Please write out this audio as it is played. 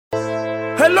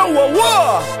Hello,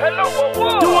 Hello,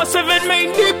 217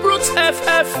 main deep roots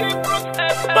FF.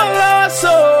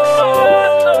 Pallaso.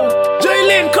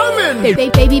 Jlynn coming.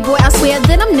 Baby boy, I swear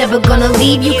that I'm never gonna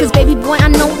leave you. Cause baby boy, I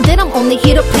know that I'm only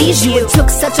here to please you. It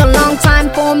took such a long time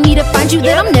for me to find you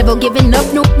that I'm never giving up,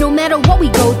 no matter what we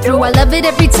go through. I love it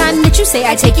every time that you say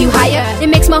I take you higher. It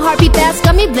makes my heart beat fast,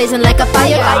 got me blazing like a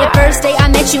fire. The first day I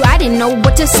met you, I didn't know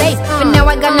what to say, but now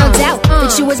I got no doubt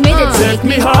that you was made to take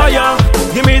me higher.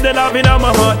 Give me the loving of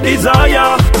my heart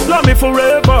desire. Love me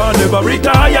forever, never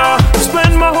retire.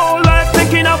 Spend my whole life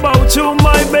thinking about you,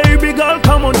 my baby girl.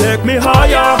 Come on, take me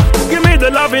higher. Give me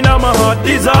the loving of my heart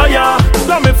desire.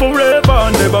 Love me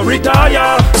forever, never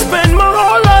retire. Spend my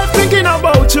whole life thinking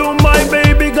about you, my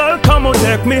baby girl. Come on,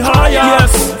 take me higher.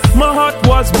 Yes, my heart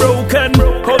was broken.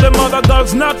 All them other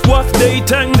girls not worth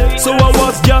dating. So I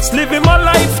was just living my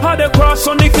life. Had a crush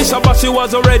on the fish, but she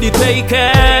was already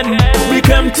taken.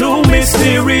 Became too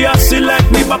mysterious. She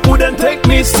liked me but couldn't take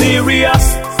me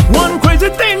serious. One crazy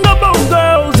thing about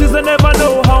girls is they never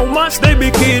know how much they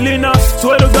be killing us.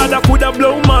 Swear to God I could have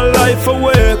blown my life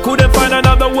away. Couldn't find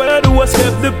another way to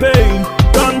escape the pain.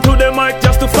 Gone to the mic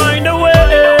just to find a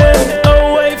way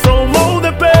away from all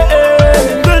the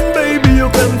pain. Then baby you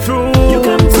came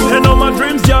through, and all my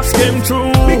dreams just came true.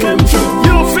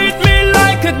 You fit me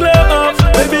like a glove.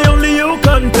 Baby only you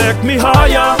can take me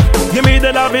higher. Give me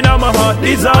the loving of my heart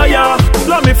desire.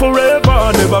 Love me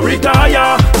forever, never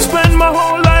retire. Spend my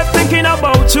whole life thinking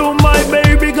about you, my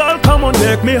baby girl. Come on,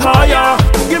 take me higher.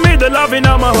 Give me the loving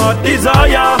of my heart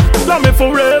desire. Love me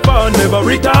forever, never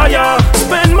retire.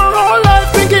 Spend my whole life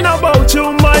thinking about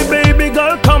you, my baby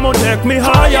girl. Come on, take me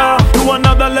higher. To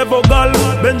another level, girl.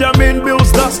 Benjamin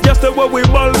Bills, that's just the way we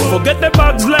ball. Forget the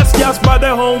bags, let's just buy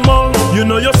the home on. You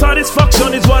know your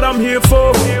satisfaction is what I'm here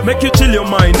for. Make you chill your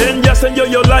mind and just enjoy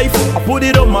your life. I put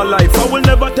it on my life, I will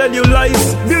never tell you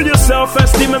lies. Build your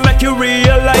self-esteem and make you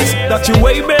realize that you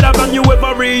way better than you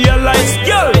ever realized.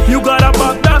 Girl, you got a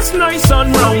back that's nice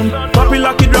and round. Pop it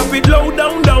like it, drop it low,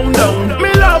 down.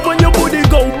 Me love when your booty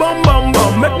go bum bum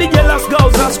bum. Make the jealous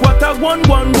girls ask what I want.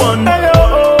 Hey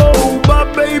oh,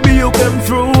 but baby you came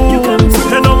through,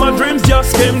 and all my dreams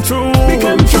just came true.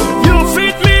 You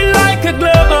fit me like a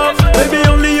glove. Baby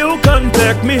only you can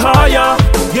take me higher.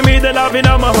 Give me the loving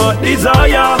of my heart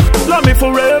desire. Love me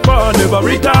forever, never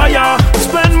retire.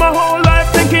 Spend my whole life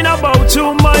thinking about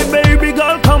you, my baby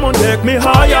girl. Come on, take me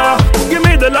higher. Give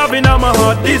me the loving of my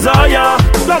heart desire.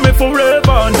 Love me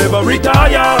forever, never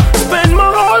retire. Spend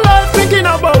my whole life thinking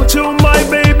about you, my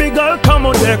baby girl. Come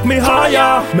on, take me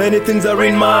higher. Many things are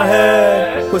in my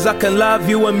head, cause I can love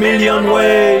you a million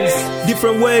ways.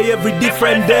 Different way every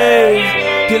different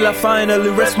day, till I finally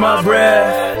rest my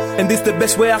breath. And this the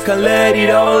best way I can let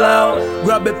it all out.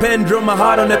 Grab a pen, draw my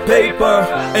heart on the paper.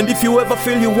 And if you ever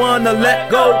feel you wanna let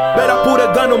go, better put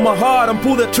a gun on my heart and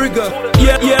pull the trigger.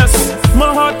 Yes,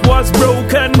 my heart was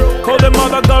broken. All them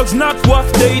other girls not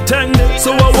worth dating.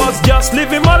 So I was just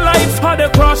living my life. Had a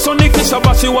crush on the fish,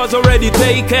 but she was already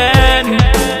taken.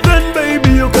 Then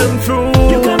baby you came through,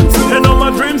 and all my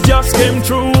dreams just came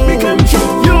true.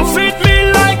 You fit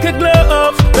me like a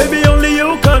glove. Baby only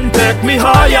you can take me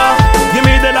higher. Give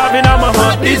me the loving of my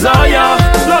heart desire.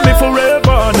 Love me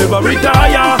forever, never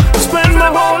retire. Spend my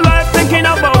whole life thinking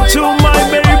about you, my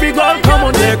baby girl. Come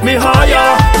on, take me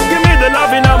higher. Give me the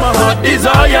loving of my heart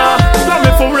desire. Love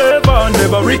me forever,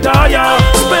 never retire.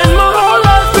 Spend my whole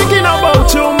life thinking about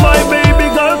you, my baby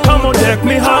girl. Come on, take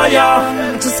me higher.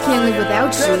 I just can't live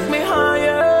without you. Take me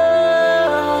higher.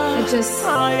 I just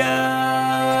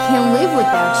can't live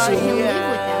without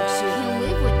you.